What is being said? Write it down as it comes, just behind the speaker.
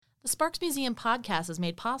The Sparks Museum podcast is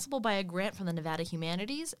made possible by a grant from the Nevada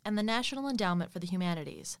Humanities and the National Endowment for the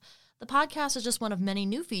Humanities. The podcast is just one of many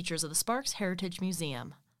new features of the Sparks Heritage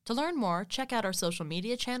Museum. To learn more, check out our social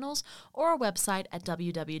media channels or our website at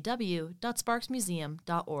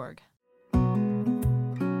www.sparksmuseum.org.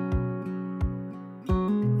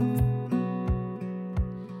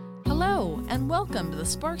 Hello, and welcome to the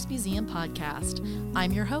Sparks Museum podcast.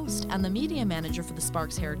 I'm your host and the media manager for the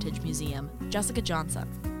Sparks Heritage Museum, Jessica Johnson.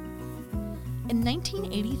 In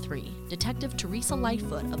 1983, Detective Teresa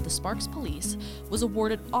Lightfoot of the Sparks Police was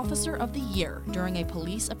awarded Officer of the Year during a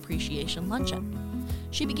police appreciation luncheon.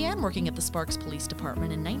 She began working at the Sparks Police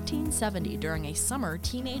Department in 1970 during a summer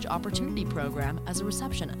teenage opportunity program as a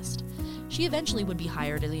receptionist. She eventually would be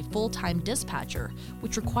hired as a full-time dispatcher,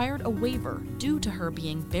 which required a waiver due to her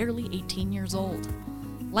being barely 18 years old.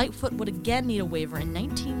 Lightfoot would again need a waiver in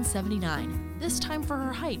 1979, this time for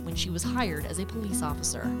her height when she was hired as a police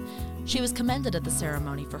officer. She was commended at the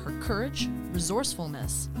ceremony for her courage,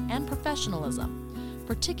 resourcefulness, and professionalism,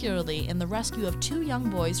 particularly in the rescue of 2 young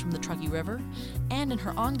boys from the Truckee River and in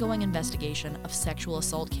her ongoing investigation of sexual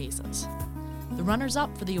assault cases. The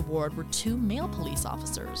runners-up for the award were 2 male police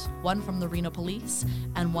officers, one from the Reno Police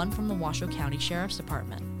and one from the Washoe County Sheriff's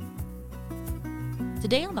Department.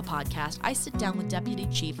 Today on the podcast, I sit down with Deputy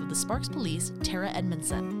Chief of the Sparks Police, Tara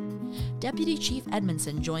Edmonson. Deputy Chief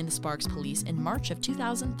Edmonson joined the Sparks Police in March of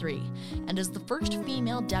 2003 and is the first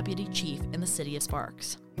female deputy chief in the city of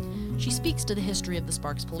Sparks. She speaks to the history of the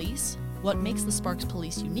Sparks Police, what makes the Sparks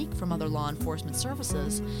Police unique from other law enforcement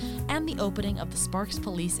services, and the opening of the Sparks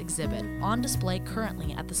Police exhibit on display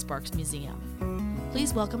currently at the Sparks Museum.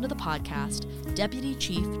 Please welcome to the podcast, Deputy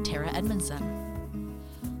Chief Tara Edmonson.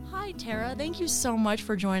 Hi, Tara. Thank you so much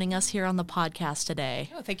for joining us here on the podcast today.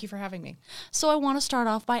 Oh, thank you for having me. So I want to start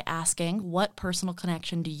off by asking, what personal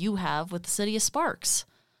connection do you have with the city of Sparks?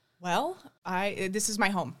 Well, this is my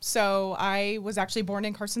home. So I was actually born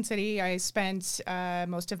in Carson City. I spent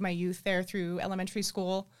most of my youth there through elementary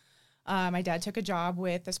school. My dad took a job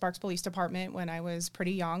with the Sparks Police Department when I was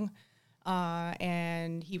pretty young.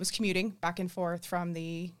 And he was commuting back and forth from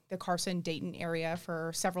the Carson-Dayton area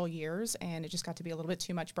for several years, and it just got to be a little bit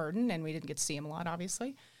too much burden, and we didn't get to see him a lot,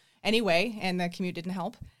 obviously. Anyway, and the commute didn't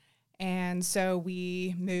help. And so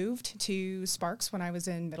we moved to Sparks when I was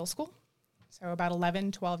in middle school. So about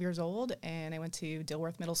 11, 12 years old, and I went to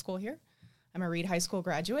Dilworth Middle School here. I'm a Reed High School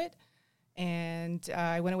graduate, and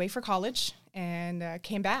I went away for college and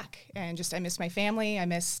came back. And just I missed my family. I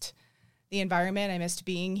missed the environment. I missed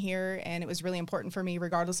being here, and it was really important for me,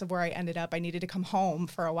 regardless of where I ended up. I needed to come home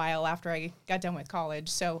for a while after I got done with college.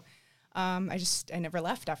 So I never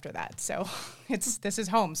left after that. So this is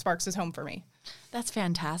home. Sparks is home for me. That's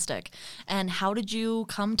fantastic. And how did you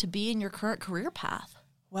come to be in your current career path?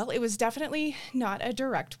 Well, it was definitely not a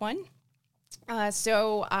direct one.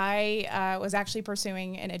 So I was actually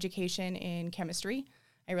pursuing an education in chemistry.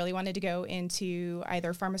 I really wanted to go into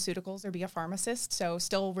either pharmaceuticals or be a pharmacist, so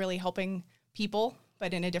still really helping people,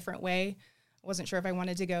 but in a different way. I wasn't sure if I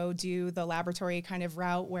wanted to go do the laboratory kind of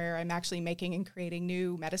route where I'm actually making and creating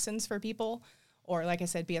new medicines for people, or like I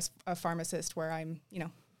said, be a pharmacist where I'm,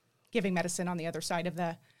 giving medicine on the other side of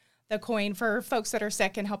the coin for folks that are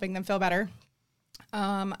sick and helping them feel better.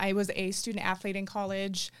 I was a student athlete in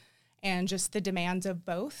college, and just the demands of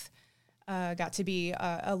both got to be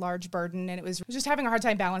a large burden, and it was just having a hard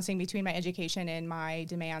time balancing between my education and my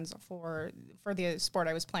demands for the sport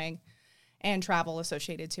I was playing and travel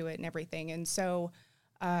associated to it and everything. And so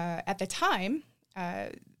at the time,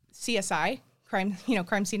 CSI, crime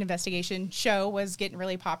scene investigation show was getting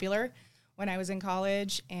really popular when I was in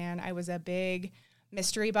college, and I was a big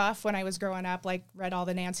mystery buff when I was growing up, like read all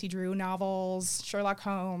the Nancy Drew novels, Sherlock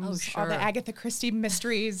Holmes, all the Agatha Christie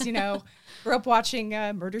mysteries, grew up watching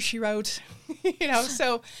Murder, She Wrote,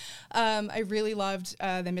 so I really loved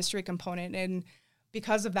the mystery component. And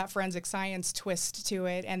because of that forensic science twist to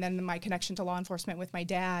it, and then my connection to law enforcement with my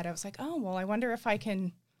dad, I was like, oh, well, I wonder if I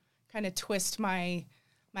can kind of twist my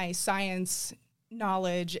science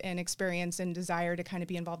knowledge and experience and desire to kind of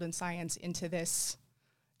be involved in science into this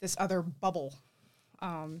other bubble.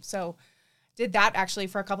 So did that actually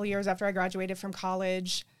for a couple of years after I graduated from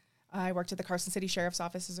college. I worked at the Carson City Sheriff's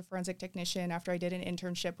Office as a forensic technician after I did an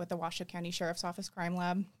internship with the Washoe County Sheriff's Office Crime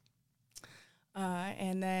Lab.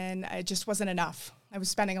 And then it just wasn't enough. I was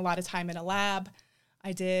spending a lot of time in a lab.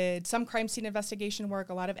 I did some crime scene investigation work,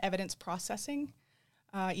 a lot of evidence processing,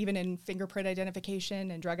 even in fingerprint identification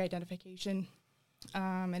and drug identification.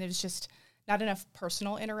 And it was just not enough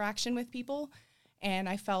personal interaction with people. And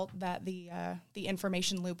I felt that the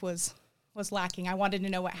information loop was lacking. I wanted to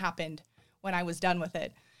know what happened when I was done with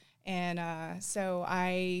it. And so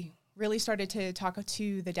I really started to talk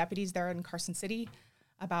to the deputies there in Carson City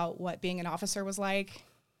about what being an officer was like.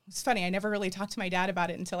 It's funny, I never really talked to my dad about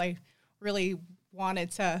it until I really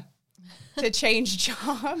wanted to change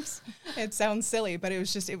jobs. It sounds silly, but it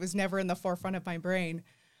was never in the forefront of my brain.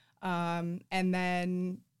 And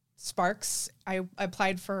then Sparks, I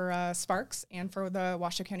applied for Sparks and for the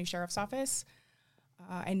Washoe County Sheriff's Office.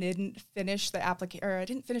 I didn't finish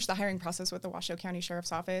the hiring process with the Washoe County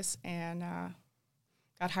Sheriff's Office, and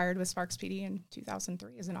got hired with Sparks PD in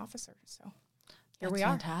 2003 as an officer. So here we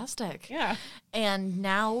are. Fantastic. Yeah. And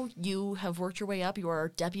now you have worked your way up. You are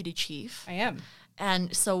deputy chief. I am.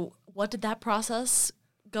 And so what did that process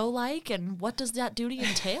go like, and what does that duty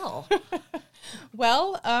entail?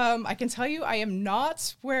 Well, I can tell you I am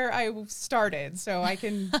not where I started. So I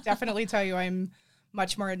can definitely tell you I'm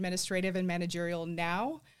much more administrative and managerial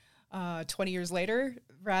now, 20 years later,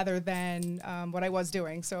 rather than what I was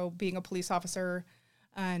doing. So being a police officer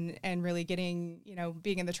and really getting,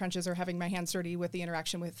 being in the trenches or having my hands dirty with the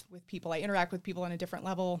interaction with people. I interact with people on a different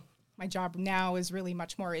level. My job now is really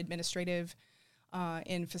much more administrative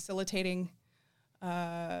in facilitating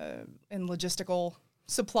and logistical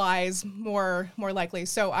supplies, more likely.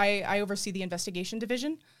 So I oversee the investigation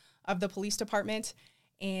division of the police department,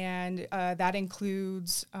 and that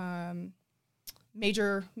includes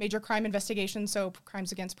major crime investigations, so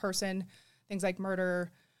crimes against person, things like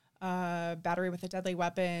murder, battery with a deadly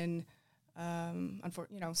weapon,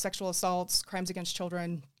 sexual assaults, crimes against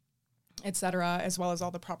children, et cetera, as well as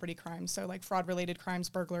all the property crimes. So like fraud-related crimes,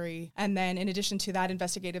 burglary. And then in addition to that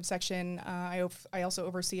investigative section, I also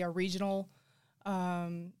oversee our regional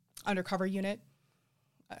undercover unit.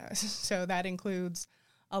 So that includes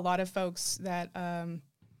a lot of folks that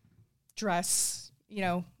dress,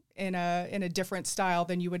 in a different style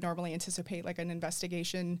than you would normally anticipate, like an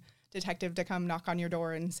investigation detective to come knock on your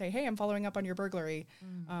door and say, hey, I'm following up on your burglary.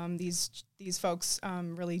 These folks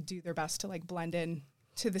really do their best to like blend in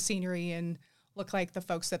to the scenery and look like the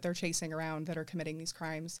folks that they're chasing around that are committing these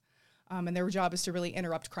crimes. And their job is to really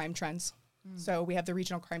interrupt crime trends. So we have the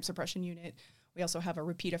Regional Crime Suppression Unit. We also have a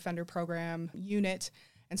Repeat Offender Program unit.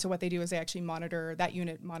 And so what they do is they actually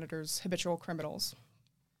monitors habitual criminals.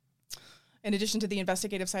 In addition to the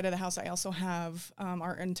investigative side of the house, I also have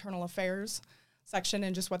our internal affairs section,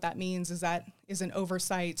 and just what that means is that is an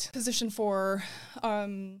oversight position for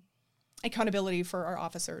accountability for our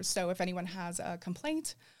officers. So if anyone has a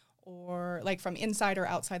complaint, or like from inside or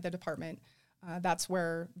outside the department, that's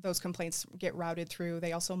where those complaints get routed through.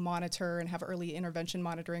 They also monitor and have early intervention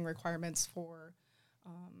monitoring requirements for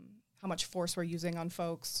how much force we're using on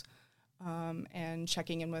folks, and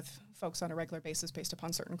checking in with folks on a regular basis based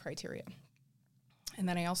upon certain criteria. And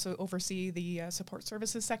then I also oversee the support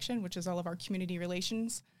services section, which is all of our community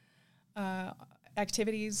relations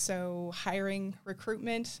activities. So hiring,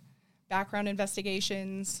 recruitment, background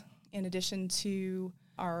investigations, in addition to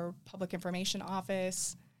our public information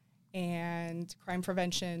office and crime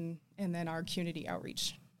prevention, and then our community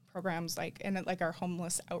outreach programs, like our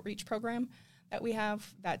homeless outreach program that we have.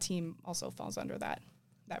 That team also falls under that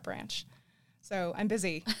branch. So I'm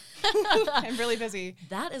busy. I'm really busy.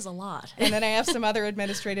 That is a lot. And then I have some other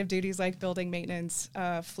administrative duties like building maintenance,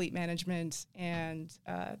 fleet management, and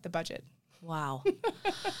the budget. Wow.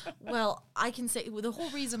 Well, I can say the whole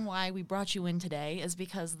reason why we brought you in today is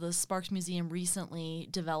because the Sparks Museum recently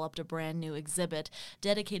developed a brand new exhibit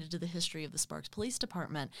dedicated to the history of the Sparks Police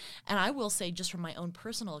Department. And I will say, just from my own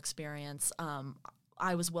personal experience,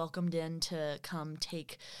 I was welcomed in to come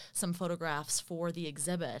take some photographs for the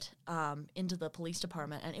exhibit into the police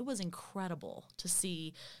department, and it was incredible to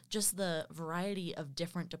see just the variety of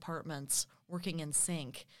different departments working in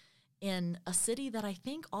sync in a city that I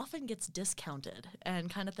think often gets discounted, and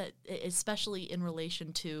kind of that, especially in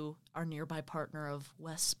relation to our nearby partner of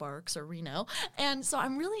West Sparks or Reno. And so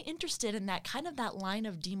I'm really interested in that line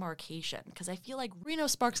of demarcation, because I feel like Reno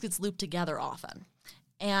Sparks gets looped together often.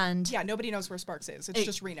 And yeah, nobody knows where Sparks is. It's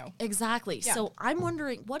just Reno. Exactly. Yeah. So I'm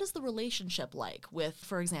wondering, what is the relationship like with,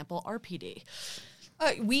 for example, RPD?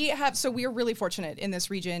 We are really fortunate in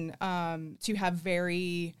this region to have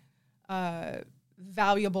very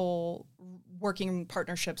valuable working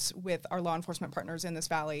partnerships with our law enforcement partners in this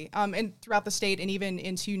valley, and throughout the state, and even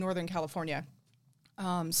into Northern California.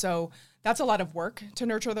 So that's a lot of work to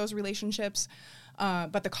nurture those relationships.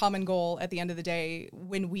 But the common goal at the end of the day,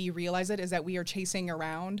 when we realize it, is that we are chasing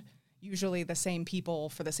around usually the same people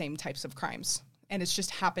for the same types of crimes. And it's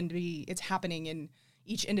just it's happening in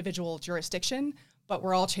each individual jurisdiction, but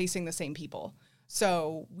we're all chasing the same people.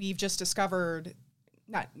 So we've just discovered,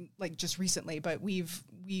 not like just recently, but we've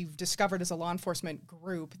discovered as a law enforcement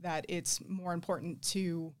group that it's more important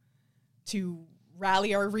to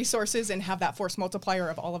rally our resources and have that force multiplier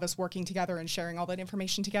of all of us working together and sharing all that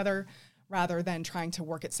information together, rather than trying to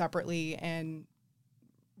work it separately and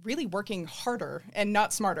really working harder and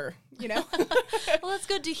not smarter, you know? Well, that's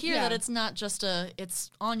good to hear that it's not just it's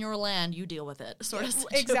on your land, you deal with it sort of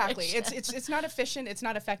situation. Exactly. It's not efficient, it's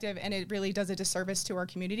not effective, and it really does a disservice to our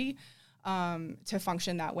community to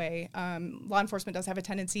function that way. Law enforcement does have a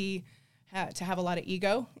tendency to have a lot of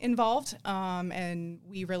ego involved, and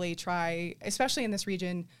we really try, especially in this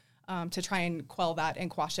region, to try and quell that and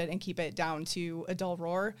quash it and keep it down to a dull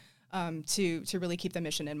roar. To really keep the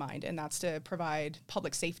mission in mind, and that's to provide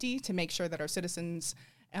public safety, to make sure that our citizens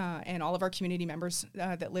and all of our community members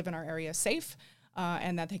that live in our area are safe,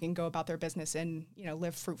 and that they can go about their business and, you know,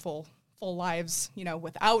 live fruitful, full lives, you know,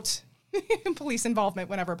 without police involvement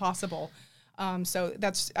whenever possible. So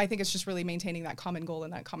I think it's just really maintaining that common goal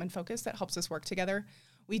and that common focus that helps us work together.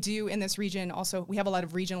 We do in this region also, we have a lot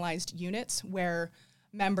of regionalized units where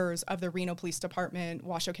members of the Reno Police Department,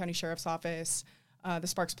 Washoe County Sheriff's Office, the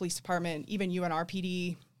Sparks Police Department, even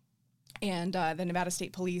UNRPD, and the Nevada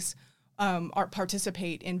State Police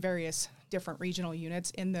participate in various different regional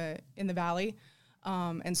units in the valley,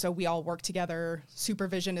 and so we all work together.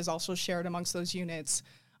 Supervision is also shared amongst those units,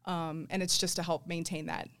 and it's just to help maintain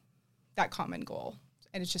that common goal.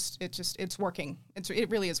 And it's working. It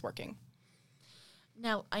really is working.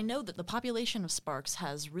 Now, I know that the population of Sparks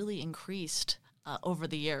has really increased over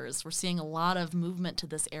the years. We're seeing a lot of movement to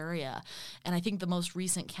this area. And I think the most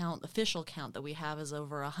recent official count that we have is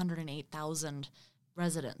over 108,000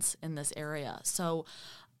 residents in this area. So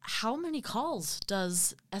how many calls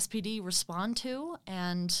does SPD respond to,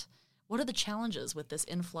 and what are the challenges with this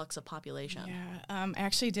influx of population? Yeah, I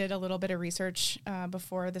actually did a little bit of research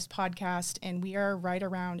before this podcast, and we are right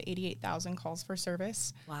around 88,000 calls for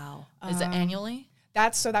service. Wow. Is it annually?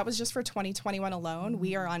 That was just for 2021 alone.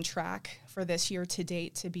 We are on track for this year to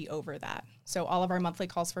date to be over that. So all of our monthly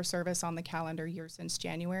calls for service on the calendar year since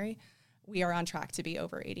January, we are on track to be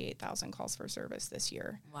over 88,000 calls for service this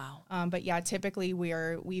year. Wow. But yeah, typically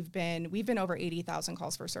we've been over 80,000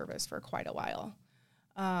 calls for service for quite a while.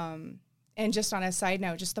 And just on a side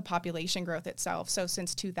note, just the population growth itself. So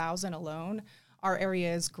since 2000 alone, our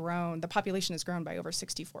area has grown. The population has grown by over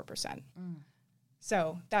 64%.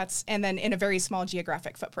 So and then in a very small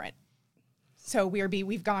geographic footprint. So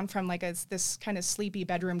we've gone from like this kind of sleepy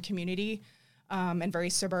bedroom community and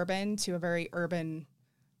very suburban to a very urban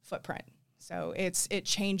footprint. So it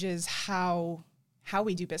changes how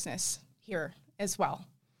we do business here as well.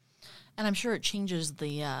 And I'm sure it changes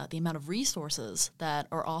the amount of resources that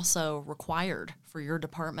are also required for your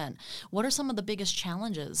department. What are some of the biggest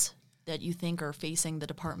challenges that you think are facing the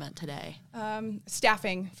department today?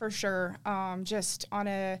 Staffing, for sure. Just on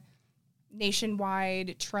a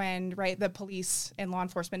nationwide trend, right? The police and law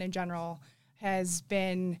enforcement in general has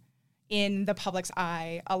been in the public's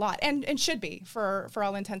eye a lot, and should be for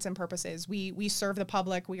all intents and purposes. We serve the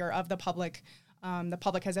public. We are of the public. The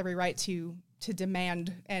public has every right to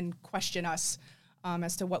demand and question us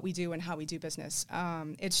as to what we do and how we do business.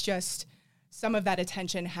 It's just some of that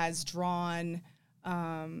attention has drawn,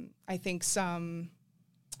 I think, some,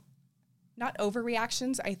 not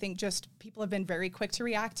overreactions. I think just people have been very quick to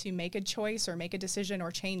react, to make a choice or make a decision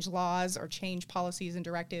or change laws or change policies and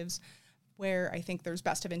directives where I think there's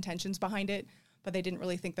best of intentions behind it, but they didn't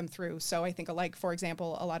really think them through. So I think, like, for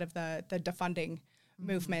example, a lot of the defunding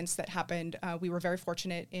movements that happened, we were very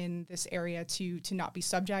fortunate in this area to not be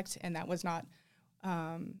subject, and that was not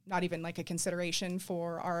even like a consideration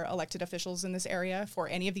for our elected officials in this area, for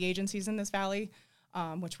any of the agencies in this valley,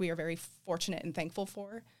 which we are very fortunate and thankful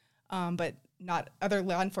for. But not other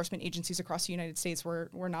law enforcement agencies across the United States were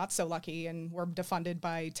not so lucky and were defunded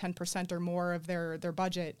by 10% or more of their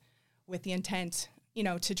budget, with the intent,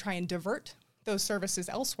 to try and divert those services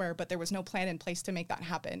elsewhere, but there was no plan in place to make that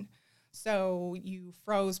happen. So you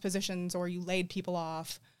froze positions or you laid people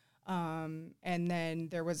off, and then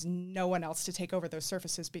there was no one else to take over those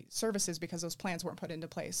services because those plans weren't put into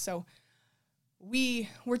place. So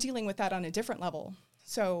we're dealing with that on a different level.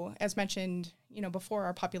 So as mentioned, before,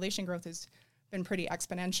 our population growth has been pretty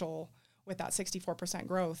exponential with that 64%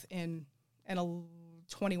 growth in a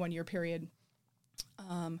 21-year period.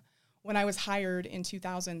 When I was hired in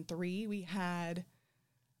 2003, we had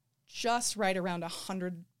just right around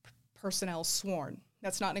 100 personnel sworn.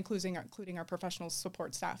 That's not including our professional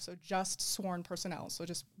support staff, so just sworn personnel, so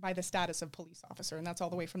just by the status of police officer, and that's all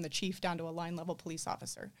the way from the chief down to a line-level police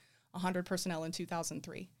officer, 100 personnel in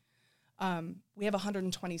 2003. We have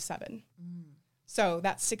 127. So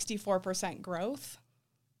that 64% growth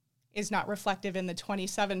is not reflective in the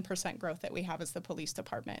 27% growth that we have as the police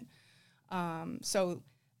department. So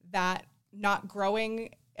that not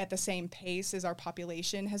growing at the same pace as our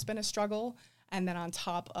population has been a struggle. And then on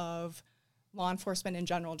top of law enforcement in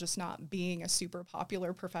general just not being a super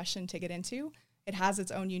popular profession to get into, it has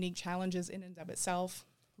its own unique challenges in and of itself.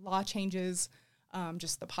 Law changes,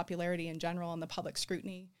 just the popularity in general and the public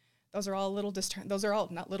scrutiny. Those are all those are all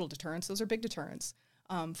not little deterrents. Those are big deterrents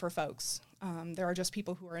for folks. There are just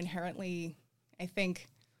people who are inherently, I think,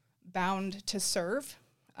 bound to serve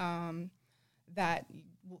that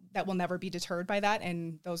will never be deterred by that.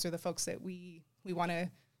 And those are the folks that we want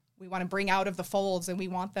to bring out of the folds, and we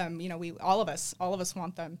want them. All of us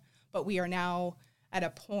want them. But we are now at a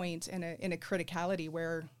point in a criticality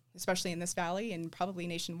where, especially in this valley and probably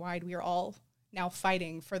nationwide, we are all now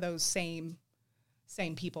fighting for those same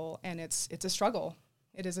people, and it's a struggle.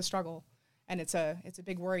 It is a struggle, and it's a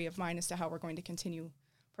big worry of mine as to how we're going to continue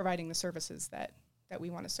providing the services that we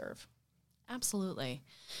want to serve. Absolutely.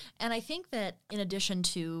 And I think that in addition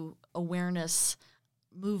to awareness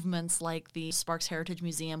movements like the Sparks Heritage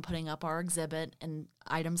Museum putting up our exhibit and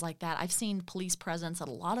items like that, I've seen police presence at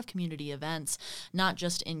a lot of community events, not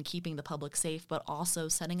just in keeping the public safe, but also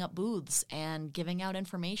setting up booths and giving out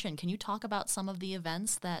information. Can you talk about some of the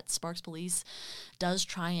events that Sparks Police does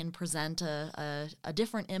try and present a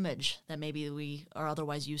different image that maybe we are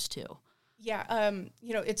otherwise used to? Yeah,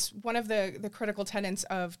 it's one of the critical tenets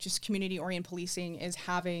of just community-oriented policing is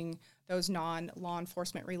having those non-law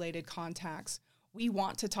enforcement related contacts. We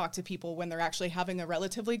want to talk to people when they're actually having a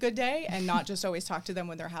relatively good day and not just always talk to them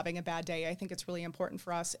when they're having a bad day. I think it's really important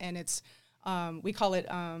for us, and it's we call it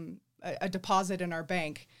a deposit in our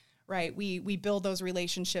bank, right? We build those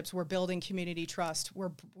relationships. We're building community trust.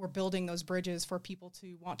 We're building those bridges for people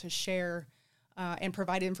to want to share and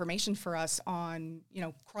provide information for us on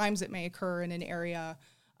crimes that may occur in an area,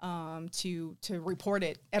 to report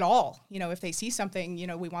it at all. If they see something,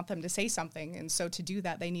 we want them to say something, and so to do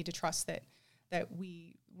that, they need to trust that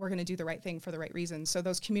we're going to do the right thing for the right reasons. So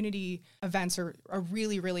those community events are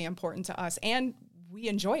really, really important to us, and we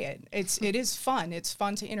enjoy it. It is fun. It's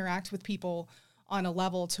fun to interact with people on a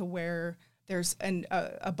level to where there's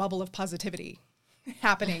a bubble of positivity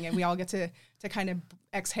happening, and we all get to kind of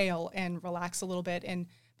exhale and relax a little bit, and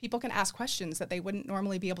people can ask questions that they wouldn't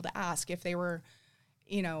normally be able to ask if they were,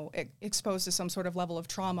 exposed to some sort of level of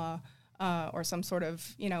trauma or some sort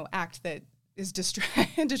of, act that is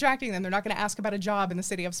distracting them. They're not going to ask about a job in the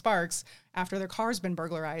city of Sparks after their car's been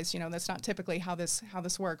burglarized. That's not typically how this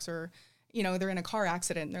works. Or, they're in a car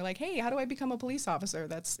accident and they're like, hey, how do I become a police officer?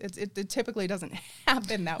 It typically doesn't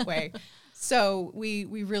happen that way. So we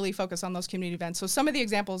really focus on those community events. So some of the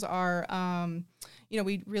examples are,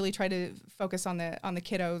 we really try to focus on the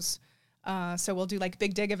kiddos. So we'll do like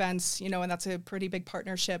Big Dig events, and that's a pretty big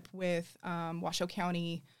partnership with Washoe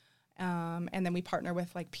County. And then we partner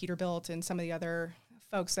with like Peterbilt and some of the other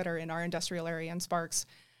folks that are in our industrial area in Sparks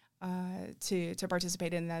to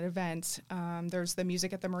participate in that event. There's the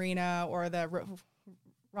Music at the Marina or the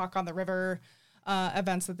Rock on the River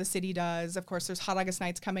events that the city does. Of course, there's Hot August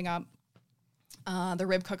Nights coming up, the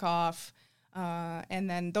Rib Cook-Off, and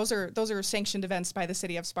then those are sanctioned events by the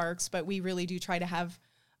city of Sparks. But we really do try to have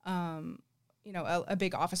a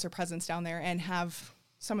big officer presence down there and have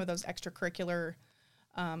some of those extracurricular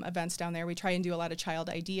events down there. We try and do a lot of child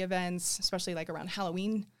ID events, especially like around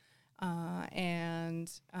Halloween,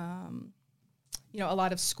 and a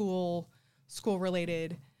lot of school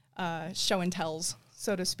related show and tells,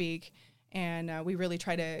 so to speak. And we really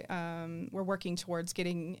try to we're working towards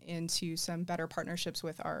getting into some better partnerships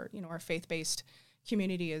with our faith-based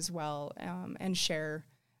community as well, and share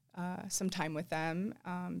some time with them,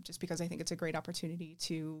 just because I think it's a great opportunity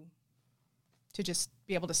to just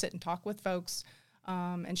be able to sit and talk with folks.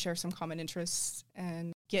 And share some common interests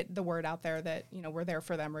and get the word out there that, we're there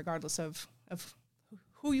for them regardless of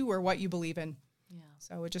who you or what you believe in. Yeah.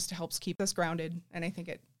 So it just helps keep us grounded. And I think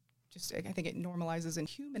it normalizes and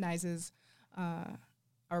humanizes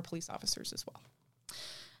our police officers as well.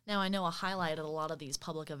 Now, I know a highlight at a lot of these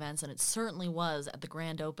public events, and it certainly was at the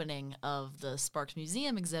grand opening of the Sparks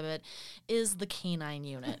Museum exhibit, is the canine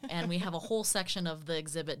unit. And we have a whole section of the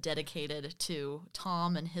exhibit dedicated to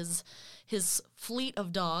Tom and his fleet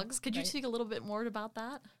of dogs. Could you speak a little bit more about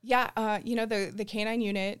that? Yeah, the canine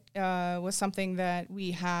unit was something that we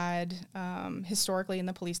had historically in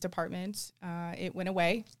the police department. It went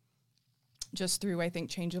away just through, I think,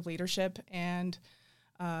 change of leadership, and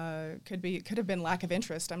could have been lack of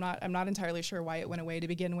interest. I'm not entirely sure why it went away to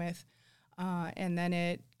begin with, and then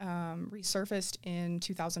it resurfaced in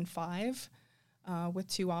 2005 with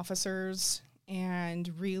 2 officers,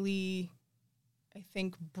 and really, I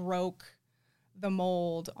think, broke the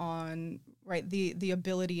mold on the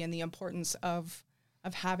ability and the importance of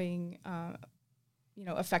of having,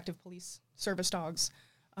 effective police service dogs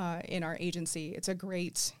in our agency. It's a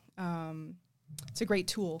great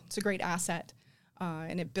tool. It's a great asset.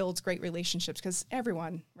 And it builds great relationships because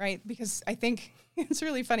everyone, right? Because I think it's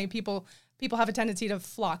really funny. People have a tendency to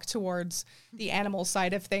flock towards the animal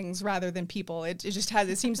side of things rather than people. It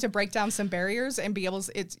seems to break down some barriers and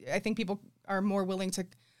I think people are more willing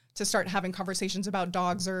to start having conversations about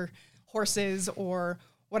dogs or horses or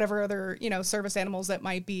whatever other, service animals that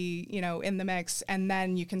might be, in the mix. And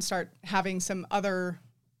then you can start having some other,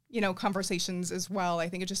 conversations as well. I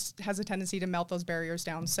think it just has a tendency to melt those barriers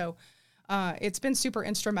down. So it's been super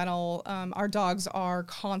instrumental. Our dogs are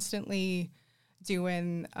constantly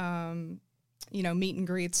doing, meet and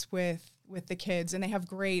greets with the kids, and they have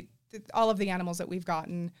all of the animals that we've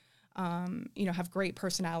gotten, have great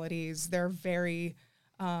personalities. They're very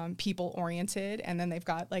people oriented, and then they've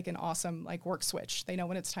got like an awesome like work switch. They know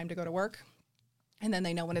when it's time to go to work, and then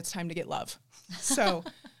they know when it's time to get love. So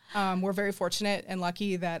we're very fortunate and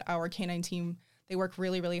lucky that our canine team, they work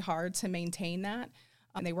really, really hard to maintain that.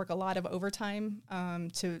 They work a lot of overtime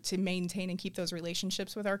to maintain and keep those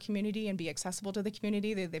relationships with our community and be accessible to the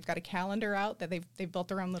community. They've got a calendar out that they've built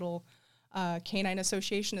their own little canine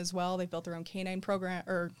association as well. They've built their own canine program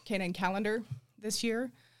or canine calendar this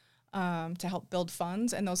year to help build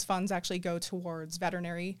funds. And those funds actually go towards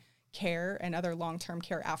veterinary care and other long-term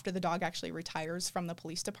care after the dog actually retires from the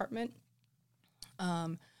police department.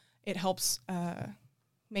 It helps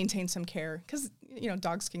maintain some care because,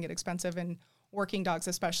 dogs can get expensive, and working dogs,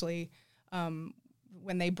 especially,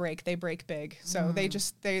 when they break big. So they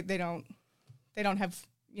don't have,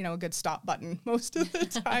 a good stop button most of the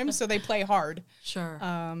time. So they play hard. Sure.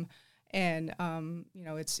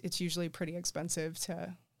 It's usually pretty expensive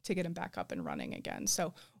to get them back up and running again.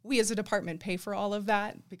 So we as a department pay for all of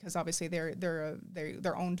that because obviously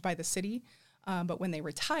they're owned by the city. But when they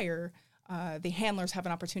retire, the handlers have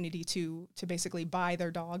an opportunity to basically buy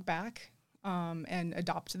their dog back and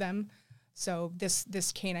adopt them. So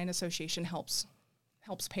this canine association helps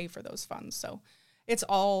pay for those funds. So it's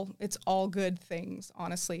all good things.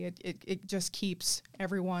 Honestly, it just keeps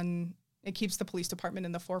everyone. It keeps the police department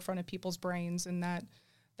in the forefront of people's brains, and that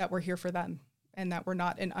we're here for them, and that we're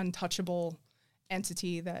not an untouchable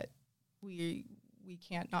entity that we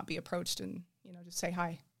can't not be approached and just say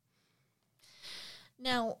hi.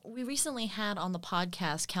 Now, we recently had on the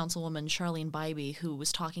podcast Councilwoman Charlene Bybee, who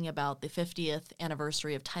was talking about the 50th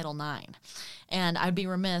anniversary of Title IX. And I'd be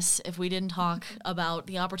remiss if we didn't talk about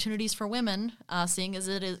the opportunities for women, seeing as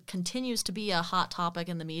it continues to be a hot topic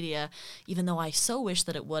in the media, even though I so wish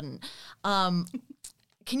that it wouldn't.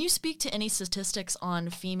 Can you speak to any statistics on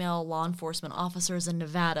female law enforcement officers in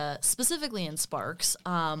Nevada, specifically in Sparks?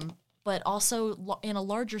 But also, in a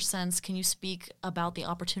larger sense, can you speak about the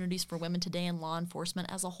opportunities for women today in law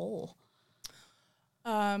enforcement as a whole?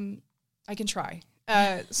 I can try.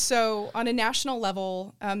 So on a national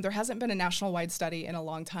level, there hasn't been a national-wide study in a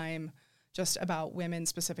long time just about women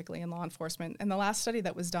specifically in law enforcement. And the last study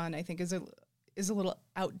that was done, I think, is a little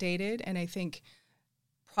outdated, and I think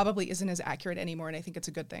probably isn't as accurate anymore, and I think it's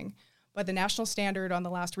a good thing. But the national standard on the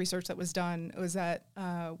last research that was done was that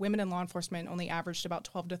women in law enforcement only averaged about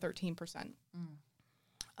 12 to 13%.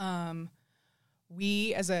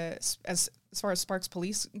 We, as far as Sparks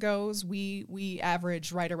Police goes, we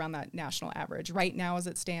average right around that national average. Right now, as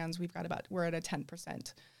it stands, we're at a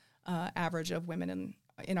 10% average of women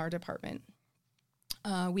in our department.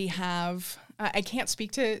 We have, I can't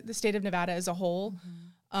speak to the state of Nevada as a whole.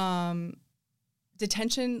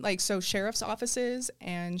 Detention, sheriff's offices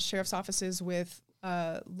and sheriff's offices with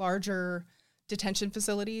larger detention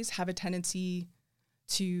facilities have a tendency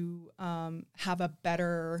to have a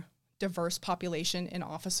better diverse population in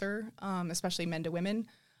officer, especially men to women.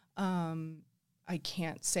 I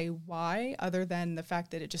can't say why, other than the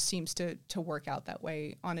fact that it just seems to work out that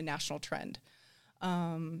way on a national trend.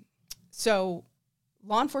 So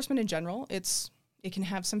law enforcement in general, it can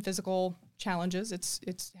have some physical challenges.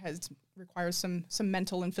 Requires some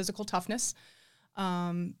mental and physical toughness.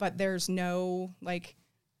 But there's no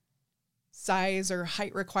size or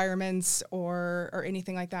height requirements or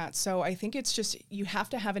anything like that. So I think it's just, you have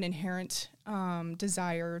to have an inherent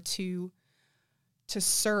desire to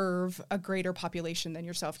serve a greater population than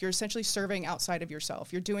yourself. You're essentially serving outside of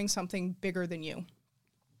yourself. You're doing something bigger than you.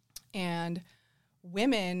 And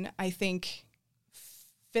women, I think,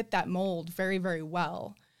 fit that mold very, very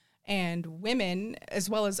well. And women, as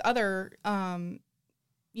well as other,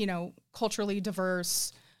 culturally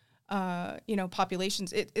diverse,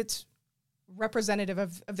 populations, it's representative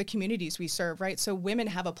of the communities we serve, right? So women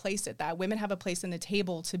have a place at that. Women have a place in the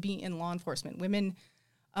table to be in law enforcement. Women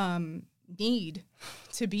need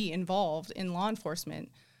to be involved in law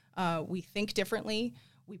enforcement. We think differently,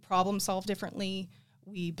 we problem solve differently,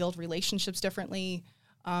 we build relationships differently,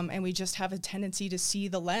 and we just have a tendency to see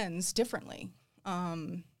the lens differently.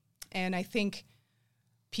 And I think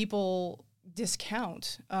people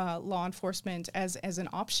discount law enforcement as an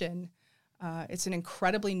option. It's an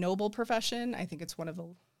incredibly noble profession. I think it's one of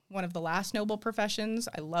the last noble professions.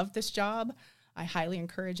 I love this job. I highly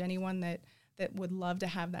encourage anyone that would love to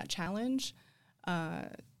have that challenge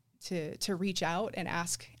to reach out and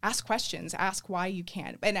ask questions, ask why you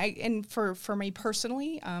can't. And for me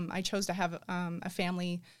personally, I chose to have a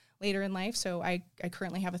family later in life, so I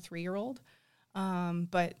currently have a 3-year-old.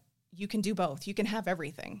 But you can do both. You can have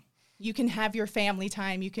everything. You can have your family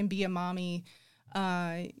time. You can be a mommy.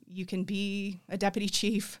 You can be a deputy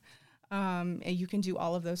chief. And you can do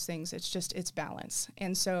all of those things. It's balance.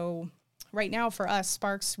 And so right now for us,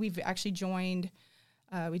 Sparks, we've actually joined,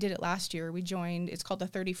 we did it last year. We joined, it's called the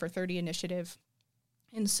 30 for 30 initiative.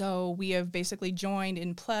 And so we have basically joined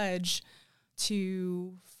in pledge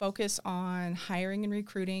to focus on hiring and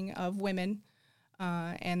recruiting of women.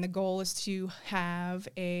 And the goal is to have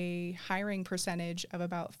a hiring percentage of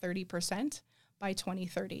about 30% by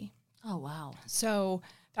 2030. Oh, wow. So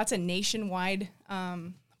that's a nationwide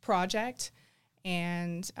project,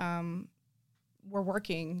 and we're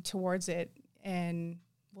working towards it, and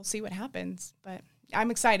we'll see what happens. But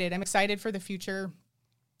I'm excited. I'm excited for the future.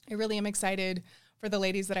 I really am excited for the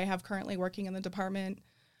ladies that I have currently working in the department.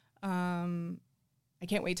 I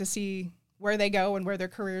can't wait to see where they go and where their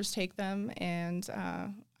careers take them, and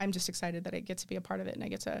I'm just excited that I get to be a part of it, and I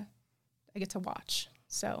get to watch.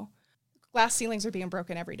 So glass ceilings are being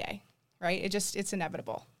broken every day, right? It's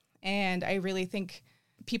inevitable. And I really think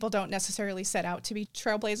people don't necessarily set out to be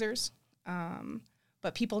trailblazers,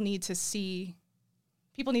 but people need to see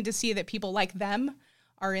that people like them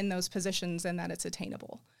are in those positions and that it's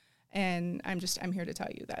attainable. And I'm here to tell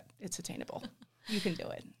you that it's attainable. You can do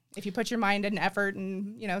it. If you put your mind and effort,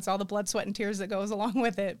 and it's all the blood, sweat, and tears that goes along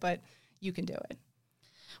with it, but you can do it.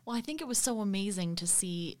 Well, I think it was so amazing to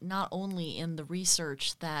see, not only in the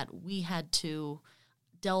research that we had to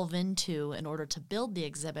delve into in order to build the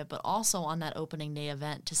exhibit, but also on that opening day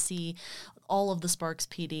event to see all of the Sparks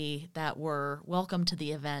PD that were welcome to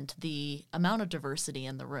the event. The amount of diversity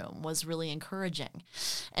in the room was really encouraging.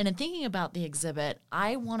 And in thinking about the exhibit,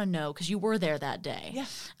 I want to know, because you were there that day,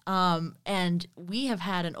 and we have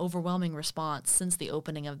had an overwhelming response since the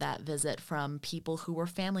opening of that visit from people who were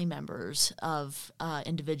family members of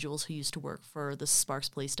individuals who used to work for the Sparks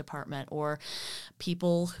Police Department, or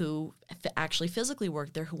people who actually physically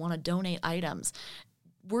worked there who want to donate items.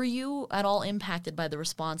 Were you at all impacted by the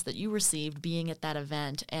response that you received being at that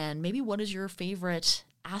event? And maybe what is your favorite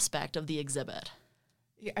aspect of the exhibit?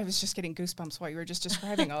 Yeah, I was just getting goosebumps while you were just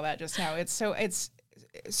describing all that just now.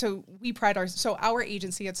 Our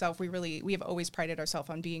agency itself, we have always prided ourselves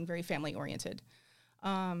on being very family oriented.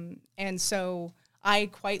 And so I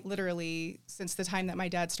quite literally, since the time that my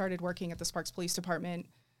dad started working at the Sparks Police Department,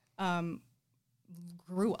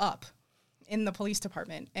 grew up in the police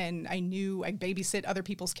department, and I babysit other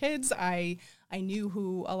people's kids. I knew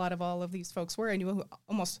who all of these folks were. I knew who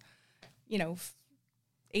almost,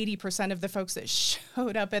 80% of the folks that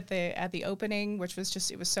showed up at the opening, which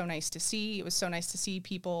was it was so nice to see. It was so nice to see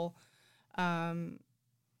people, know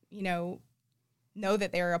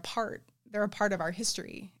that they're a part of our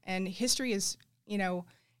history. And history is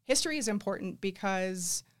important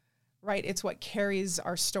because, right, it's what carries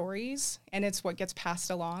our stories and it's what gets passed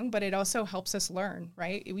along, but it also helps us learn,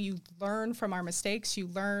 right? You learn from our mistakes, you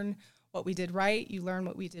learn what we did right, you learn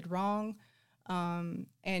what we did wrong, and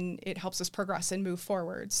it helps us progress and move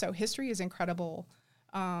forward. So history is incredible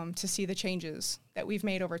to see the changes that we've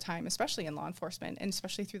made over time, especially in law enforcement and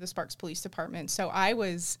especially through the Sparks Police Department. So I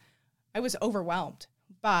was overwhelmed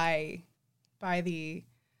by the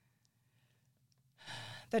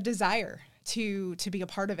desire to be a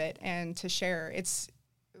part of it and to share. It's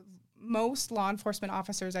most law enforcement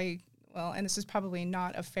officers, and this is probably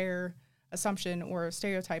not a fair assumption or a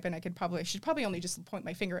stereotype, and I should probably only just point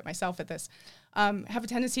my finger at myself at this, have a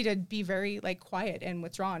tendency to be very quiet and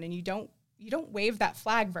withdrawn, and you don't wave that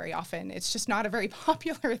flag very often. It's just not a very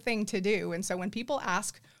popular thing to do. And so when people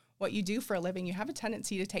ask what you do for a living, you have a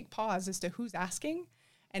tendency to take pause as to who's asking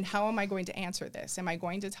and how am I going to answer this? Am I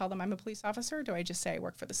going to tell them I'm a police officer, or do I just say I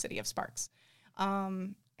work for the city of Sparks?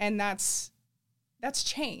 And that's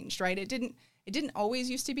changed, right? It didn't always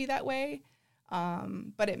used to be that way,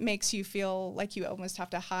 but it makes you feel like you almost have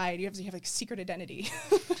to hide. You have like secret identity.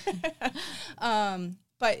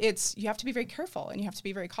 But you have to be very careful and you have to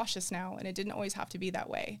be very cautious now, and it didn't always have to be that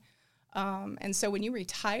way. And so when you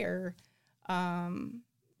retire,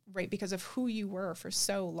 right, because of who you were for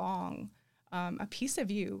so long, a piece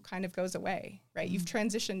of you kind of goes away, right? You've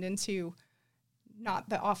transitioned into not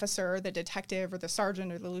the officer, the detective, or the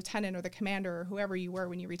sergeant, or the lieutenant, or the commander, or whoever you were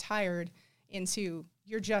when you retired, into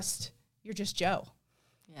you're just Joe.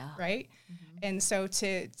 Yeah. Right. Mm-hmm. And so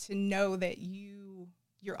to know that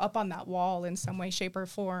you're up on that wall in some way, shape, or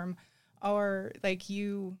form, or like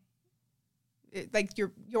your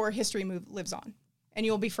history lives on, and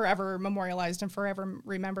you'll be forever memorialized and forever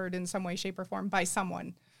remembered in some way, shape, or form by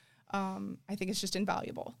someone. I think it's just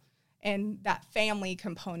invaluable. And that family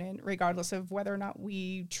component, regardless of whether or not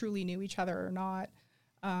we truly knew each other or not,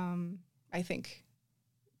 I think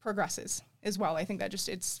progresses as well. I think that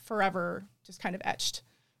it's forever just kind of etched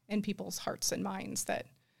in people's hearts and minds that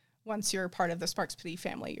once you're part of the Sparks PD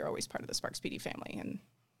family, you're always part of the Sparks PD family, and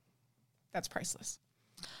that's priceless.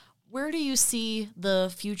 Where do you see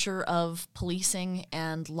the future of policing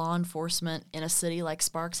and law enforcement in a city like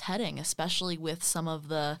Sparks heading, especially with some of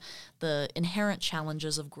the inherent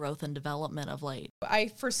challenges of growth and development of late? I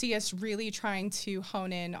foresee us really trying to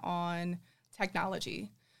hone in on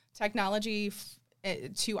technology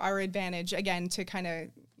to our advantage, again, to kind of,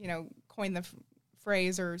 coin the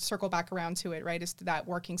phrase or circle back around to it, right, is that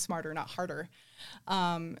working smarter, not harder,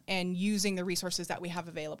 and using the resources that we have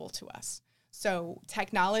available to us. So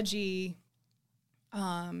technology,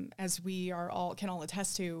 as we can all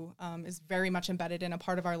attest to, is very much embedded in a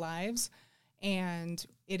part of our lives, and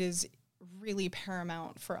it is really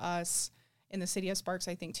paramount for us in the city of Sparks,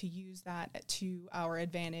 I think, to use that to our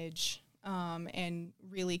advantage, and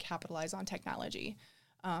really capitalize on technology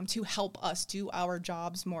to help us do our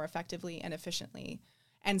jobs more effectively and efficiently,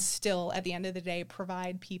 and still, at the end of the day,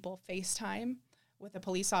 provide people face time with a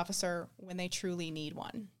police officer when they truly need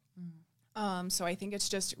one. So I think it's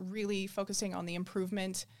just really focusing on the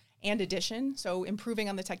improvement and addition. So improving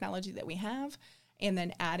on the technology that we have, and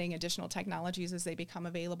then adding additional technologies as they become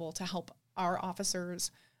available to help our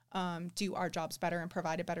officers do our jobs better and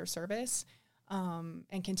provide a better service,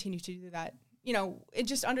 and continue to do that. It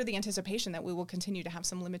just under the anticipation that we will continue to have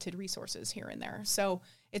some limited resources here and there. So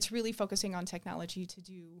it's really focusing on technology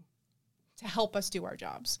to help us do our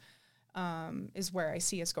jobs, is where I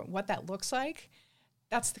see us going. What that looks like,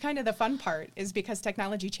 that's kind of the fun part, is because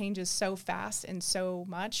technology changes so fast and so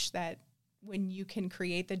much that when you can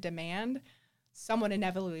create the demand, someone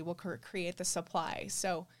inevitably will create the supply.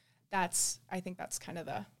 So I think that's kind of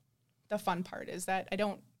the fun part, is that I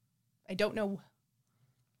don't know.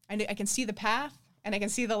 I can see the path and I can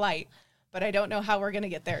see the light, but I don't know how we're going to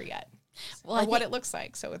get there yet, or what it looks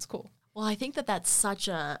like. So it's cool. Well, I think that's such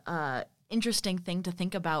a interesting thing to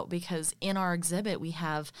think about, because in our exhibit we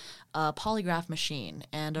have a polygraph machine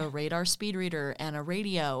and a radar speed reader and a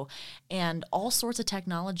radio and all sorts of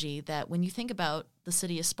technology that, when you think about the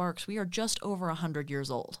city of Sparks, we are just over 100 years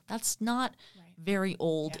old. That's not very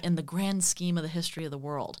old in the grand scheme of the history of the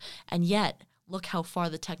world. And yet, look how far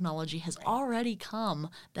the technology has already come,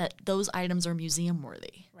 that those items are museum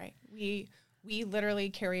worthy. Right. We literally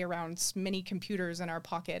carry around mini computers in our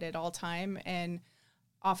pocket at all time, and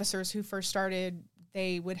officers who first started,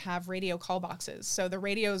 they would have radio call boxes. So the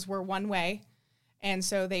radios were one way, and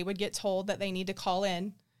so they would get told that they need to call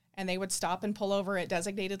in, and they would stop and pull over at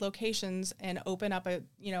designated locations and open up a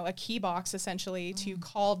key box essentially to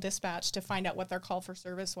call dispatch to find out what their call for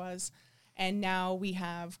service was. And now we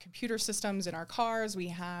have computer systems in our cars. We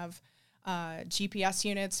have GPS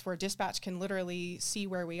units where dispatch can literally see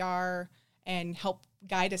where we are and help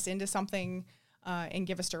guide us into something, and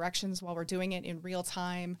give us directions while we're doing it in real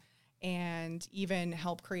time, and even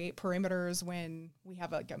help create perimeters when we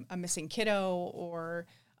have a missing kiddo, or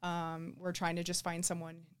we're trying to just find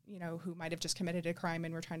someone, who might have just committed a crime,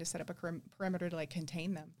 and we're trying to set up a perimeter to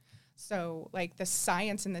contain them. So the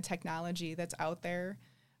science and the technology that's out there,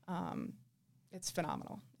 it's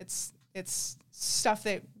phenomenal. It's stuff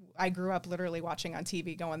that I grew up literally watching on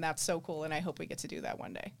TV going, that's so cool, and I hope we get to do that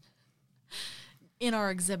one day. In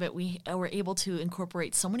our exhibit, we were able to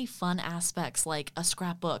incorporate so many fun aspects, like a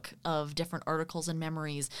scrapbook of different articles and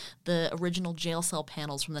memories, the original jail cell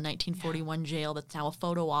panels from the 1941 jail that's now a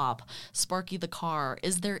photo op, Sparky the car.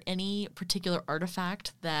 Is there any particular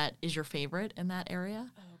artifact that is your favorite in that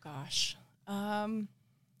area? Oh, gosh.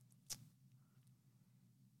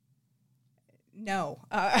 No,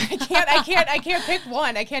 I can't pick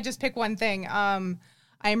one. I can't just pick one thing. I'm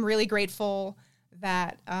really grateful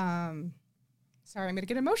that, sorry, I'm going to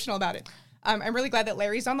get emotional about it. I'm really glad that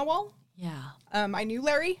Larry's on the wall. Yeah. I knew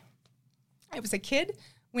Larry. I was a kid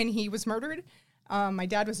when he was murdered. My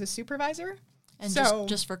dad was his supervisor. And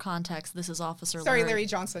just for context, this is Officer Larry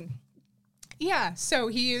Johnson. Yeah, so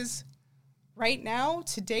he is right now,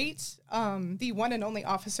 to date, the one and only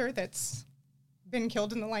officer that's been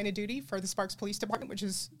killed in the line of duty for the Sparks Police Department, which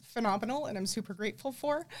is phenomenal, and I'm super grateful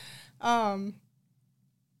for. But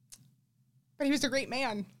he was a great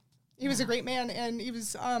man. He was a great man, and he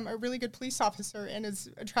was a really good police officer, and it's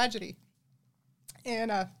a tragedy.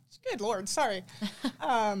 And good Lord, sorry.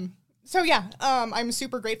 I'm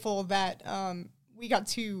super grateful that we got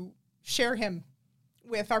to share him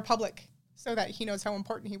with our public so that he knows how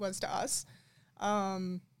important he was to us,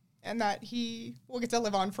 and that he will get to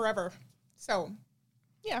live on forever. So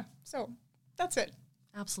that's it.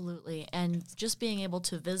 Absolutely. And just being able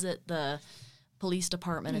to visit the police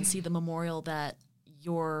department and see the memorial that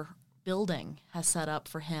your building has set up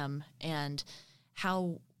for him, and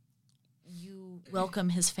how you welcome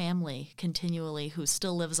his family continually, who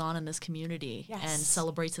still lives on in this community and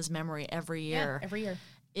celebrates his memory every year. Yeah, every year.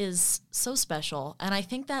 Is so special. And I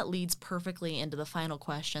think that leads perfectly into the final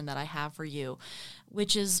question that I have for you,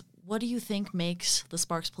 which is, what do you think makes the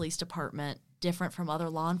Sparks Police Department different from other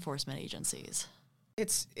law enforcement agencies?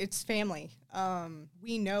 It's family.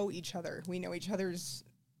 We know each other. We know each other's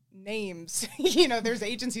names. There's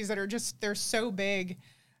agencies that are they're so big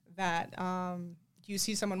that you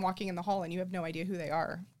see someone walking in the hall and you have no idea who they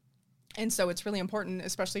are. And so it's really important,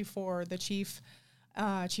 especially for the chief,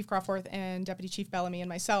 Chief Crawforth and Deputy Chief Bellamy and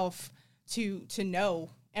myself, to know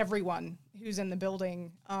everyone who's in the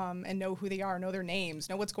building, and know who they are, know their names,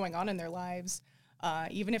 know what's going on in their lives.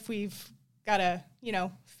 Even if we've got to,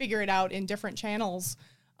 figure it out in different channels,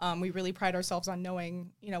 we really pride ourselves on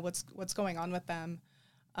knowing, what's going on with them,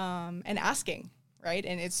 and asking, right?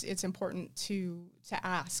 And it's important to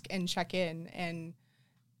ask and check in and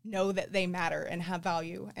know that they matter and have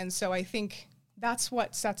value. And so I think that's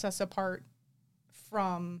what sets us apart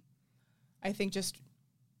from, I think, just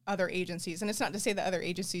other agencies. And it's not to say that other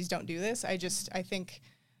agencies don't do this. I think,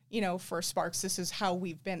 for Sparks, this is how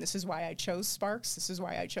we've been. This is why I chose Sparks. This is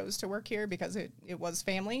why I chose to work here, because it was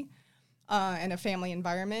family, and a family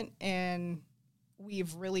environment. And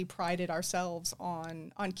we've really prided ourselves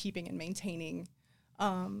on keeping and maintaining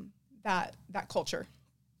that culture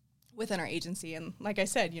within our agency. And like I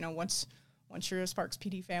said, once you're a Sparks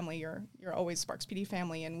PD family, you're always Sparks PD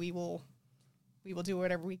family, and we will do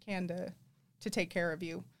whatever we can to take care of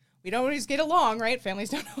you. We don't always get along, right?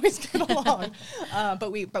 Families don't always get along,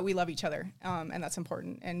 but we love each other, and that's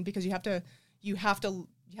important. And because you have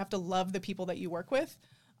to love the people that you work with,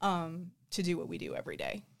 to do what we do every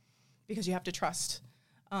day, because you have to trust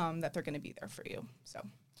that they're going to be there for you. So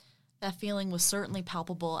that feeling was certainly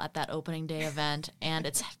palpable at that opening day event, and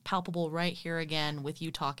it's palpable right here again with you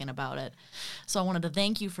talking about it. So I wanted to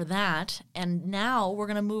thank you for that. And now we're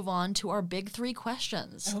going to move on to our big three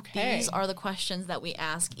questions. Okay. These are the questions that we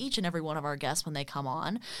ask each and every one of our guests when they come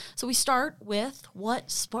on. So we start with, what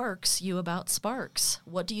sparks you about Sparks?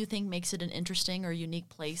 What do you think makes it an interesting or unique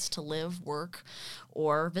place to live, work,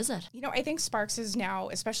 or visit? I think Sparks is now,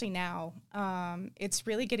 especially now, it's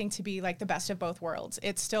really getting to be like the best of both worlds.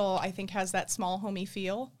 It's still, I think, has that small, homey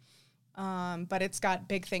feel, but it's got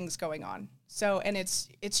big things going on. So, and it's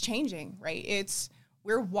changing, right?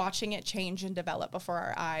 We're watching it change and develop before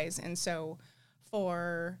our eyes. And so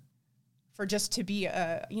for just to be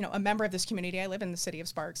a member of this community, I live in the city of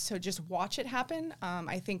Sparks, so just watch it happen.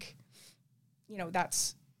 I think,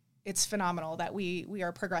 it's phenomenal that we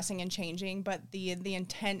are progressing and changing, but the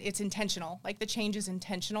intent, it's intentional. Like, the change is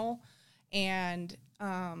intentional, and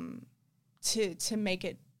to make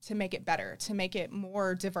it better, to make it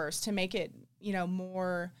more diverse, to make it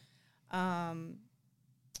more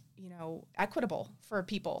equitable for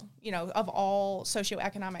people of all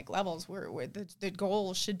socioeconomic levels. Where the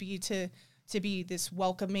goal should be to be this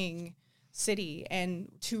welcoming city,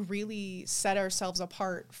 and to really set ourselves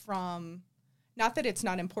apart from. Not that it's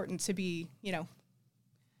not important to be,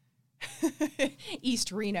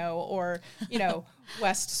 East Reno or,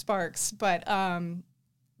 West Sparks, but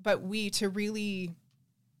we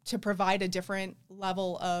to provide a different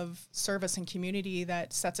level of service and community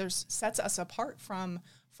that sets us apart from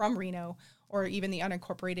Reno, or even the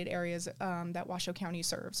unincorporated areas that Washoe County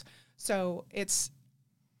serves. So it's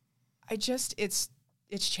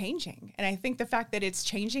changing. And I think the fact that it's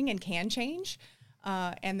changing and can change,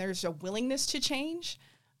 and there's a willingness to change,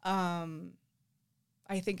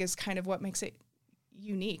 I think is kind of what makes it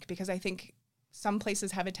unique, because I think some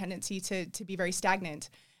places have a tendency to be very stagnant,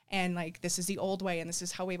 and like, this is the old way and this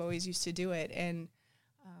is how we've always used to do it. And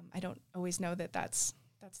I don't always know that that's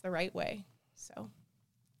the right way. So.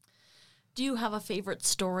 Do you have a favorite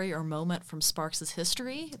story or moment from Sparks'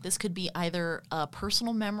 history? This could be either a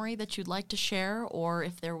personal memory that you'd like to share, or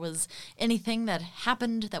if there was anything that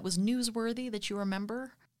happened that was newsworthy that you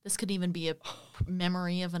remember. This could even be a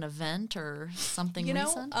memory of an event or something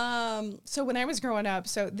recent? So when I was growing up,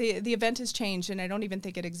 so the event has changed, and I don't even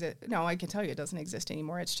think it exists. No, I can tell you it doesn't exist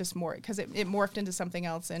anymore. It's just more because it morphed into something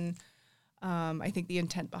else, and I think the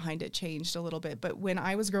intent behind it changed a little bit. But when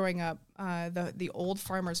I was growing up, the old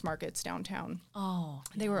farmers markets downtown,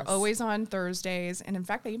 they were always on Thursdays. And in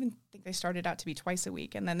fact, I even think they started out to be twice a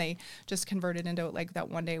week. And then they just converted into like that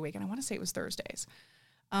one day a week. And I want to say it was Thursdays.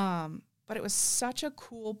 But it was such a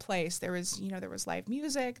cool place. There was live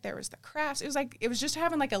music. There was the crafts. It was just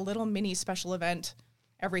having like a little mini special event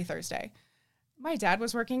every Thursday. My dad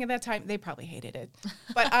was working at that time. They probably hated it.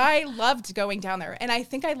 But I loved going down there. And I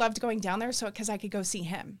think I loved going down there because I could go see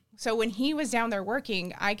him. So when he was down there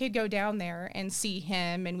working, I could go down there and see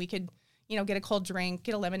him. And we could, get a cold drink,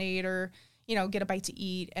 get a lemonade or, get a bite to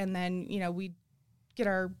eat. And then, we'd get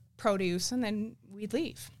our produce and then we'd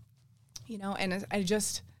leave. And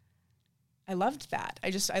I loved that.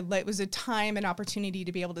 It was a time and opportunity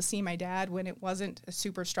to be able to see my dad when it wasn't a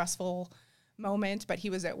super stressful moment, but he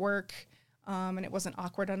was at work. And it wasn't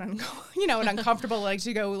awkward and and uncomfortable, like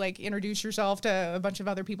to go like introduce yourself to a bunch of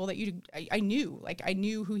other people that I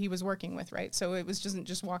knew who he was working with, right? So it was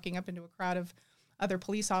just walking up into a crowd of other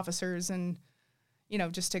police officers and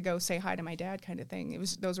just to go say hi to my dad kind of thing.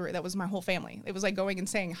 That was my whole family. It was like going and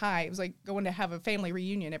saying hi. It was like going to have a family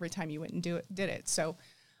reunion every time you went and did it. So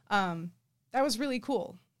that was really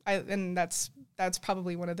cool. And that's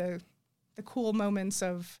probably one of the cool moments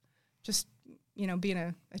of just being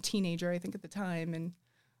a teenager, I think at the time, and,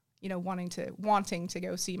 wanting to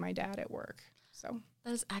go see my dad at work. So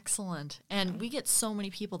that is excellent. And we get so many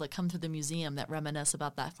people that come through the museum that reminisce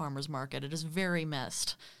about that farmer's market. It is very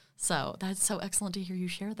missed. So that's so excellent to hear you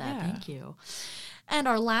share that. Yeah. Thank you. And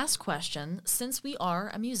our last question, since we are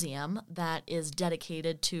a museum that is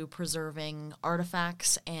dedicated to preserving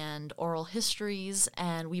artifacts and oral histories,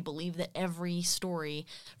 and we believe that every story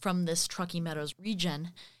from this Truckee Meadows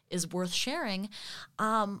region is worth sharing,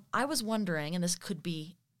 I was wondering, and this could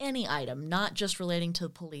be any item, not just relating to the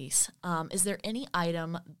police, is there any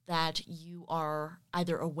item that you are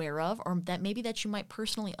either aware of or that you might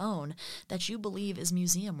personally own that you believe is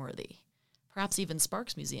museum worthy, perhaps even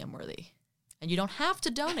Sparks Museum worthy? And you don't have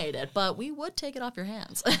to donate it, but we would take it off your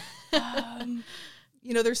hands.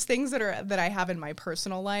 There's things that I have in my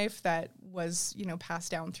personal life that was,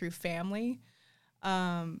 passed down through family.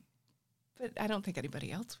 But I don't think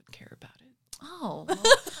anybody else would care about it. Oh, well,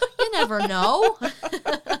 you never know.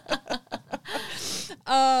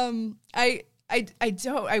 I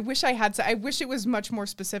don't. I wish I had. I wish it was much more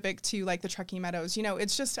specific to like the Truckee Meadows.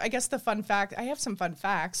 It's just, I guess the fun fact. I have some fun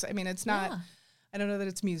facts. I mean, it's not. Yeah. I don't know that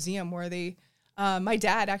it's museum worthy. My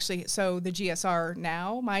dad actually. So the GSR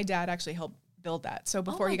now. My dad actually helped build that. So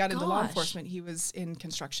before he got into law enforcement, he was in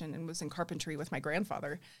construction and was in carpentry with my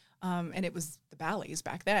grandfather. And it was the Bally's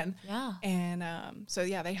back then. Yeah. And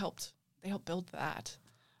they helped build that.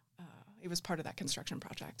 It was part of that construction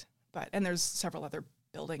project. And there's several other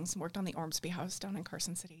buildings. Worked on the Ormsby House down in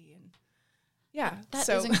Carson City, and that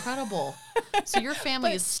is incredible. So your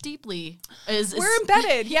family is steeply we're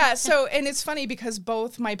embedded. Yeah. So, and it's funny because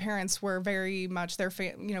both my parents were very much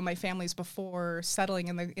my families before settling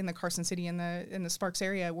in the Carson City in the Sparks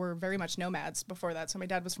area were very much nomads before that. So my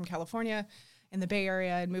dad was from California in the Bay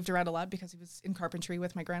Area and moved around a lot because he was in carpentry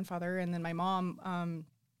with my grandfather. And then my mom,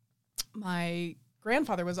 my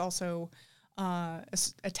grandfather was also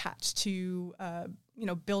attached to,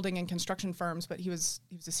 building and construction firms, but he was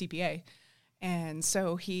a CPA. And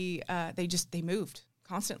so they moved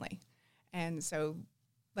constantly. And so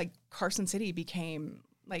like Carson City became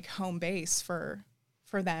like home base for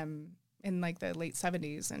them in like the late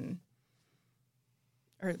 70s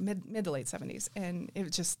or mid to late 70s. And it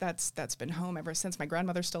was just, that's been home ever since. My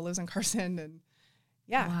grandmother still lives in Carson, and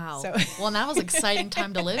yeah. Wow. So. Well, and that was an exciting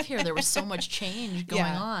time to live here. There was so much change going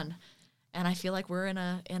on. And I feel like we're in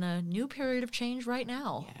a new period of change right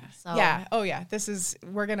now. Yeah. So. Yeah. Oh yeah.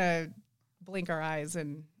 We're going to blink our eyes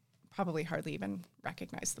and probably hardly even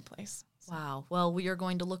recognize the place. So. Wow. Well, we are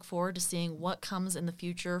going to look forward to seeing what comes in the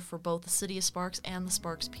future for both the City of Sparks and the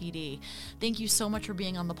Sparks PD. Thank you so much for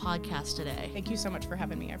being on the podcast today. Thank you so much for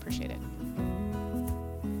having me. I appreciate it.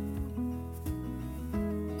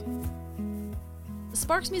 The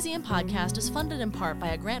Sparks Museum podcast is funded in part by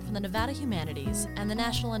a grant from the Nevada Humanities and the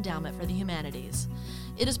National Endowment for the Humanities.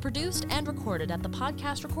 It is produced and recorded at the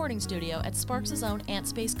podcast recording studio at Sparks' own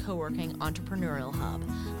AntSpace Co-working Entrepreneurial Hub,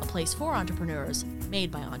 a place for entrepreneurs,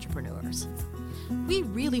 made by entrepreneurs. We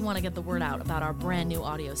really want to get the word out about our brand new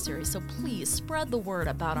audio series, so please spread the word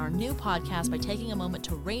about our new podcast by taking a moment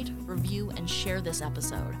to rate, review, and share this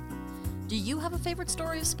episode. Do you have a favorite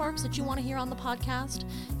story of Sparks that you want to hear on the podcast?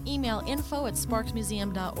 Email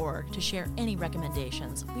info@sparksmuseum.org to share any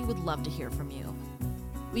recommendations. We would love to hear from you.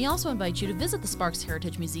 We also invite you to visit the Sparks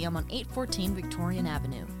Heritage Museum on 814 Victorian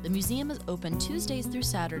Avenue. The museum is open Tuesdays through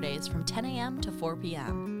Saturdays from 10 a.m. to 4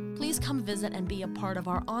 p.m. Please come visit and be a part of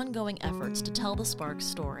our ongoing efforts to tell the Sparks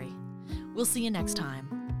story. We'll see you next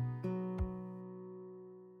time.